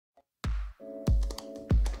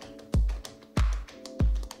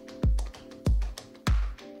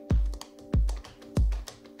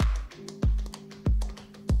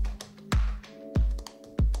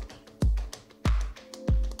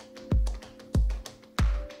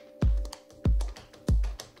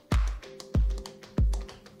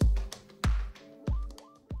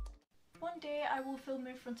One day I will film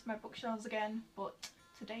in front of my bookshelves again, but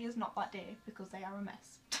today is not that day because they are a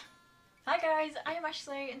mess. Hi guys, I am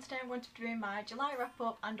Ashley and today I'm going to be doing my July wrap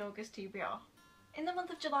up and August TBR. In the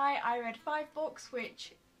month of July I read 5 books,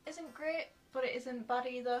 which isn't great but it isn't bad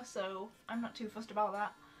either, so I'm not too fussed about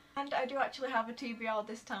that. And I do actually have a TBR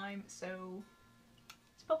this time, so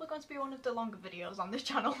it's probably going to be one of the longer videos on this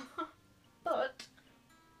channel. But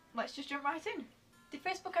let's just jump right in. The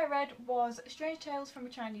first book I read was Strange Tales from a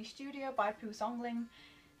Chinese Studio by Pu Songling.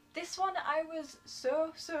 This one I was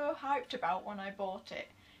so hyped about when I bought it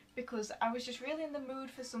because I was just really in the mood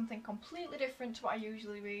for something completely different to what I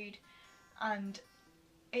usually read, and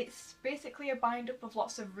it's basically a bind-up of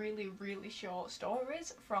lots of really short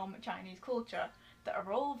stories from Chinese culture that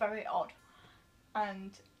are all very odd,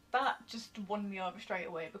 and that just won me over straight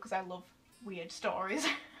away because I love weird stories.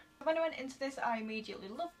 When I went into this I immediately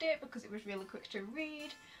loved it because it was really quick to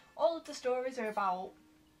read. All of the stories are about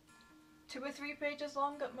 2 or 3 pages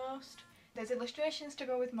long at most. There's illustrations to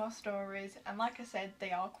go with most stories, and like I said,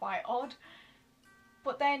 they are quite odd.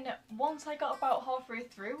 But then once I got about halfway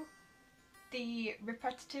through, the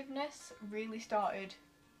repetitiveness really started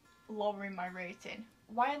lowering my rating.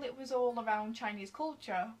 While it was all around Chinese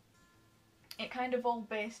culture, it kind of all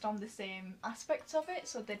based on the same aspects of it,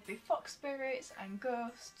 so there'd be fox spirits and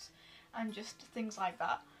ghosts and just things like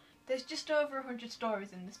that. There's just over 100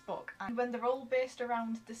 stories in this book, and when they're all based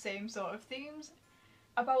around the same sort of themes,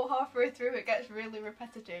 about halfway through it gets really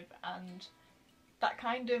repetitive, and that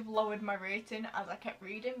kind of lowered my rating as I kept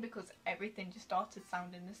reading because everything just started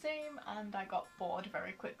sounding the same and I got bored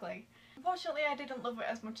very quickly. Unfortunately I didn't love it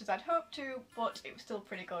as much as I'd hoped to, but it was still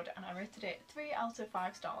pretty good and I rated it 3 out of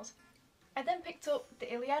 5 stars. I then picked up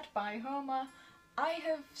The Iliad by Homer. I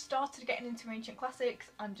have started getting into ancient classics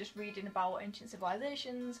and just reading about ancient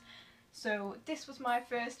civilizations, so this was my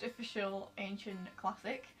first official ancient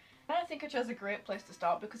classic. And I think I chose a great place to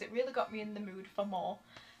start because it really got me in the mood for more.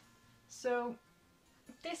 So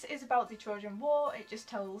this is about the Trojan War. It just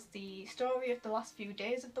tells the story of the last few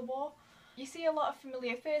days of the war. You see a lot of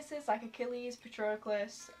familiar faces like Achilles,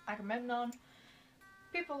 Patroclus, Agamemnon,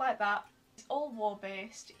 people like that. It's all war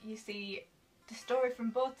based. You see the story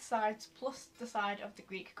from both sides plus the side of the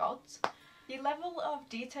Greek gods. The level of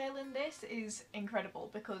detail in this is incredible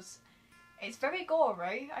because it's very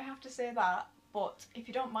gory, I have to say that, but if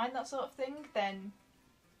you don't mind that sort of thing, then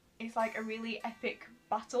it's like a really epic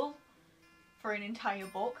battle for an entire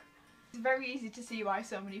book. It's very easy to see why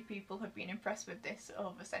so many people have been impressed with this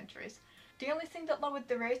over centuries. The only thing that lowered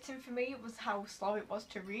the rating for me was how slow it was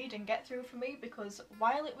to read and get through for me, because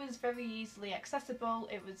while it was very easily accessible,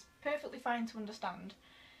 it was perfectly fine to understand.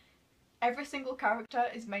 Every single character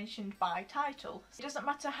is mentioned by title. It doesn't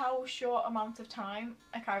matter how short amount of time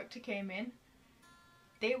a character came in,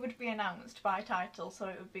 they would be announced by title, so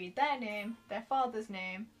it would be their name, their father's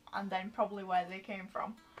name, and then probably where they came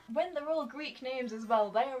from. When they're all Greek names as well,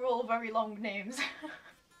 they are all very long names.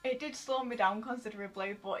 It did slow me down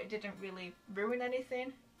considerably, but it didn't really ruin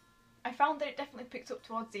anything. I found that it definitely picked up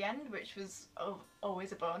towards the end, which was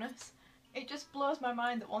always a bonus. It just blows my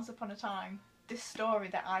mind that once upon a time, this story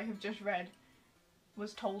that I have just read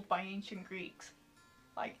was told by ancient Greeks.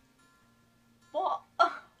 Like, what?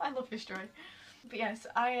 I love history. But yes,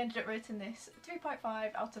 I ended up rating this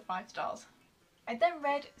 3.5 out of 5 stars. I then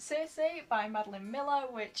read Circe by Madeline Miller,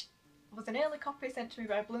 which was an early copy sent to me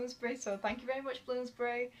by Bloomsbury, so thank you very much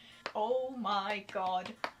Bloomsbury. Oh my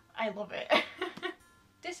god, I love it.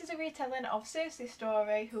 This is a retelling of Circe's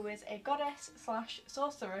story, who is a goddess slash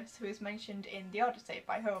sorceress who is mentioned in The Odyssey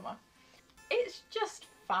by Homer. It's just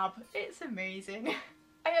fab, it's amazing.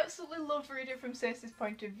 I absolutely love reading from Circe's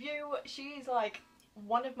point of view. She's like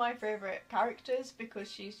one of my favourite characters because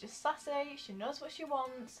she's just sassy, she knows what she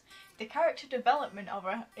wants. The character development of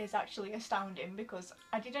her is actually astounding because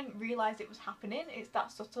I didn't realise it was happening, it's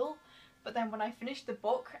that subtle, but then when I finished the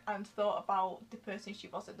book and thought about the person she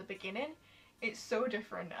was at the beginning, it's so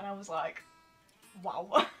different and I was like,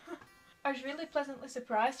 wow. I was really pleasantly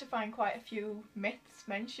surprised to find quite a few myths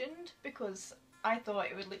mentioned because I thought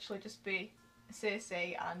it would literally just be Circe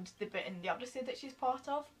and the bit in the Odyssey that she's part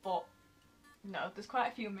of, but no, there's quite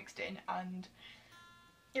a few mixed in, and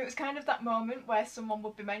it was kind of that moment where someone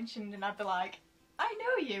would be mentioned and I'd be like, I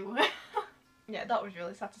know you! Yeah, that was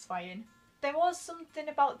really satisfying. There was something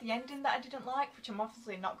about the ending that I didn't like, which I'm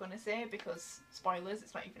obviously not going to say because spoilers,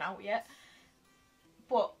 it's not even out yet.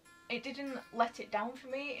 But it didn't let it down for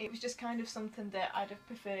me. It was just kind of something that I'd have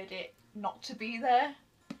preferred it not to be there.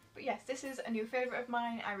 But yes, this is a new favourite of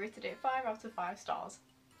mine. I rated it 5 out of 5 stars.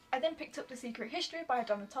 I then picked up The Secret History by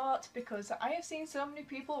Donna Tartt because I have seen so many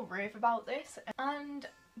people rave about this, and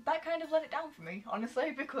that kind of let it down for me,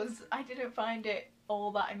 honestly, because I didn't find it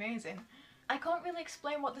all that amazing. I can't really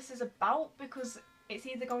explain what this is about because it's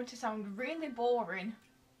either going to sound really boring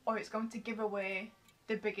or it's going to give away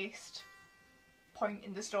the biggest point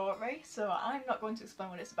in the story, so I'm not going to explain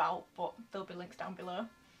what it's about, but there'll be links down below.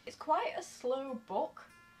 It's quite a slow book.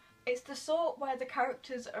 It's the sort where the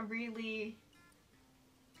characters are really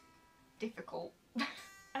difficult.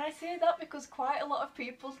 And I say that because quite a lot of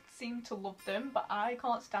people seem to love them, but I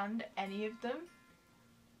can't stand any of them.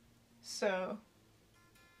 So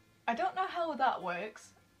I don't know how that works,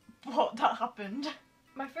 but that happened.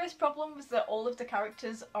 My first problem was that all of the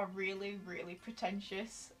characters are really, really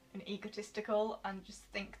pretentious and egotistical and just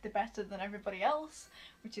think they're better than everybody else,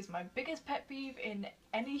 which is my biggest pet peeve in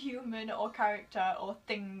any human or character or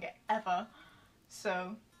thing ever.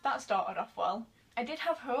 So that started off well. I did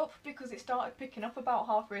have hope because it started picking up about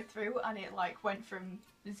halfway through and it like went from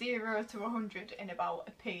 0 to 100 in about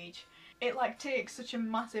a page. It like takes such a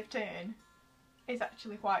massive turn. It's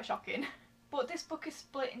actually quite shocking. But this book is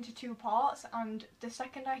split into 2 parts, and the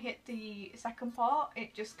second I hit the second part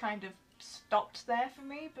it just kind of stopped there for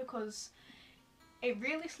me because it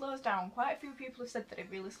really slows down. Quite a few people have said that it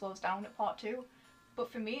really slows down at part 2,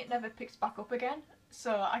 but for me it never picks back up again.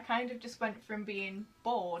 So I kind of just went from being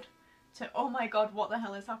bored to oh my god what the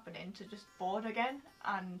hell is happening to just bored again,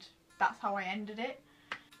 and that's how I ended it.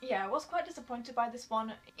 Yeah, I was quite disappointed by this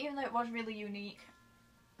one even though it was really unique,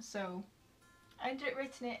 so I ended up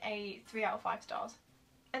rating it a 3 out of 5 stars.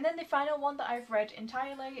 And then the final one that I've read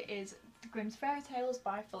entirely is The Grimm's Fairy Tales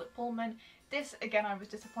by Philip Pullman. This again I was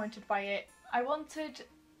disappointed by it. I wanted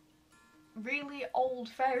really old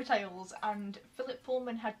fairy tales and Philip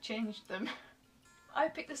Pullman had changed them. I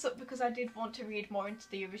picked this up because I did want to read more into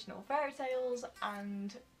the original fairy tales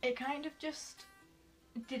and it kind of just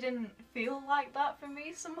didn't feel like that for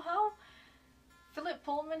me somehow. Philip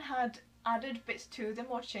Pullman had added bits to them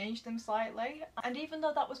or changed them slightly, and even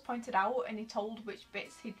though that was pointed out and he told which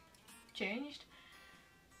bits he'd changed,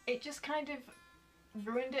 it just kind of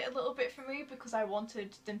ruined it a little bit for me because I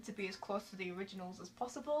wanted them to be as close to the originals as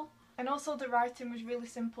possible. And also the writing was really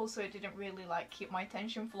simple, so it didn't really like keep my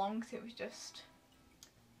attention for long, because it was just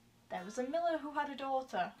there was a miller who had a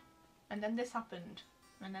daughter and then this happened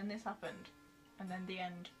and then this happened and then the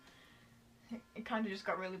end. It kind of just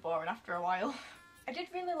got really boring after a while. I did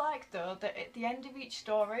really like though that at the end of each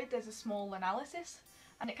story there's a small analysis,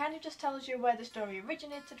 and it kind of just tells you where the story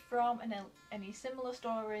originated from and any similar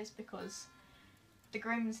stories, because the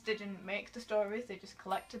Grimms didn't make the stories, they just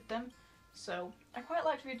collected them. So I quite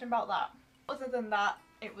liked reading about that. Other than that,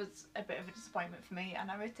 it was a bit of a disappointment for me and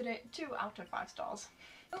I rated it 2 out of 5 stars.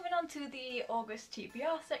 Moving on to the August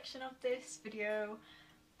TBR section of this video,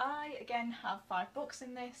 I again have 5 books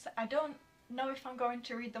in this. I don't know if I'm going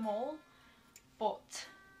to read them all, but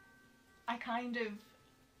I'm kind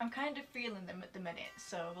of feeling them at the minute,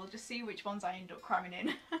 so we'll just see which ones I end up cramming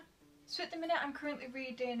in. So at the minute I'm currently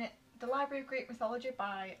reading The Library of Greek Mythology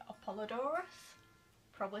by Apollodorus.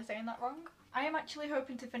 Probably saying that wrong. I am actually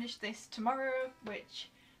hoping to finish this tomorrow, which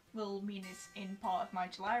will mean it's in part of my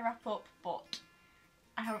July wrap up, but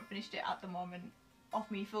I haven't finished it at the moment of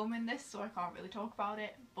me filming this, so I can't really talk about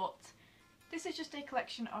it. But this is just a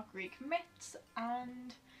collection of Greek myths,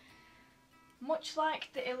 and much like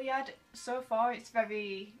the Iliad, so far it's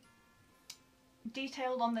very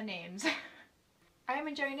detailed on the names. I am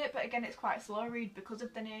enjoying it, but again it's quite a slow read because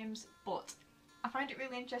of the names, but I find it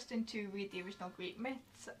really interesting to read the original Greek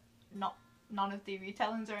myths, none of the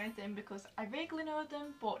retellings or anything, because I vaguely know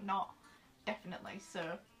them but not definitely,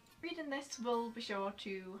 so reading this will be sure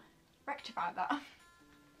to rectify that.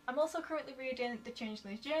 I'm also currently reading The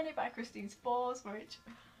Changeling's Journey by Christine Spores, which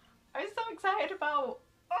I'm so excited about.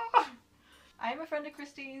 Oh! I am a friend of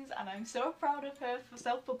Christine's and I'm so proud of her for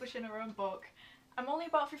self-publishing her own book. I'm only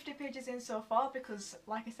about 50 pages in so far because,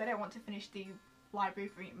 like I said, I want to finish the Library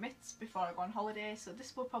of Greek Myths before I go on holiday, so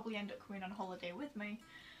this will probably end up coming on holiday with me.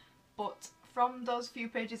 But from those few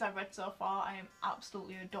pages I've read so far, I am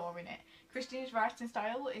absolutely adoring it. Christine's writing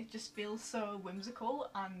style, it just feels so whimsical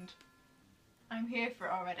and I'm here for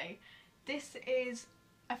it already. This is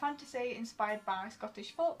a fantasy inspired by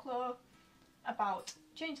Scottish folklore about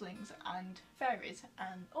changelings and fairies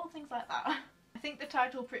and all things like that. I think the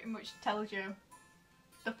title pretty much tells you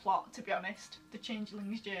the plot, to be honest. The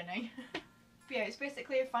Changeling's Journey. But yeah, it's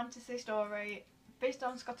basically a fantasy story based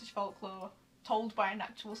on Scottish folklore, told by an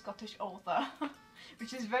actual Scottish author,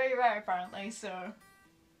 which is very rare apparently, so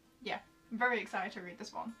yeah, I'm very excited to read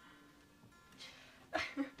this one.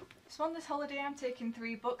 So on this holiday I'm taking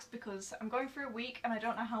 3 books because I'm going for a week and I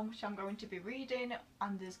don't know how much I'm going to be reading,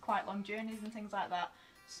 and there's quite long journeys and things like that.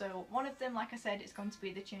 So one of them, like I said, is going to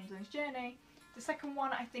be The Changeling's Journey. The second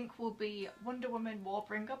one I think will be Wonder Woman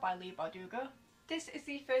Warbringer by Leigh Bardugo. This is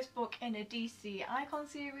the first book in a DC Icon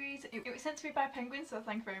series. It was sent to me by Penguin, so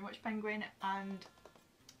thank you very much Penguin, and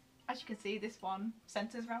as you can see this one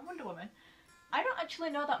centres around Wonder Woman. I don't actually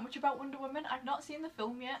know that much about Wonder Woman. I've not seen the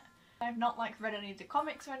film yet. I've not like read any of the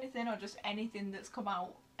comics or anything, or just anything that's come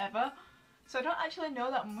out ever. So I don't actually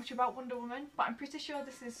know that much about Wonder Woman, but I'm pretty sure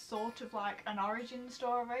this is sort of like an origin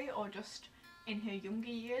story or just in her younger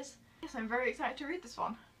years. Yes, I'm very excited to read this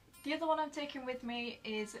one. The other one I'm taking with me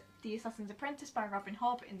is The Assassin's Apprentice by Robin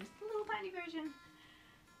Hobb in this little tiny version.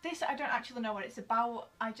 This I don't actually know what it's about.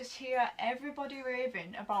 I just hear everybody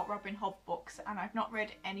raving about Robin Hobb books and I've not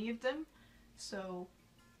read any of them, so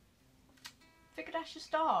figured I should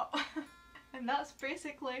start. And that's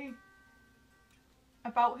basically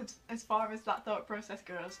about as far as that thought process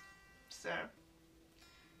goes. So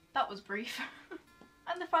that was brief.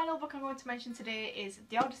 And the final book I'm going to mention today is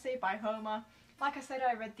The Odyssey by Homer. Like I said,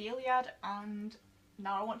 I read the Iliad and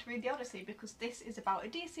now I want to read the Odyssey because this is about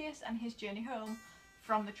Odysseus and his journey home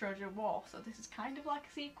from the Trojan War. So this is kind of like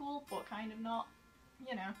a sequel, but kind of not,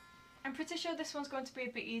 you know. I'm pretty sure this one's going to be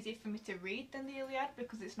a bit easier for me to read than the Iliad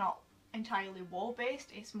because it's not entirely war based.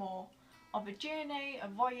 It's more of a journey, a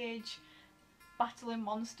voyage, battling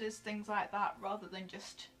monsters, things like that, rather than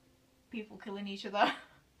just people killing each other.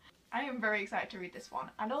 I am very excited to read this one,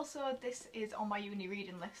 and also this is on my uni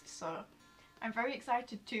reading list, so I'm very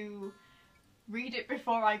excited to read it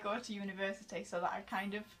before I go to university so that I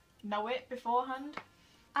kind of know it beforehand.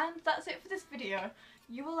 And that's it for this video.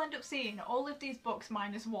 You will end up seeing all of these books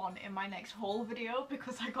minus one in my next haul video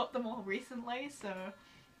because I got them all recently, so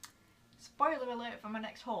spoiler alert for my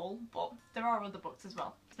next haul, but there are other books as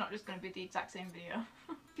well. It's not just going to be the exact same video.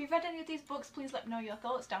 If you've read any of these books, please let me know your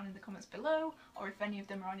thoughts down in the comments below, or if any of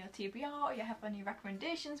them are on your TBR or you have any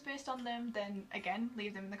recommendations based on them, then again,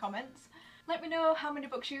 leave them in the comments. Let me know how many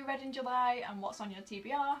books you read in July and what's on your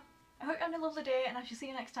TBR. I hope you're having a lovely day and I shall see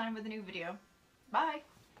you next time with a new video. Bye!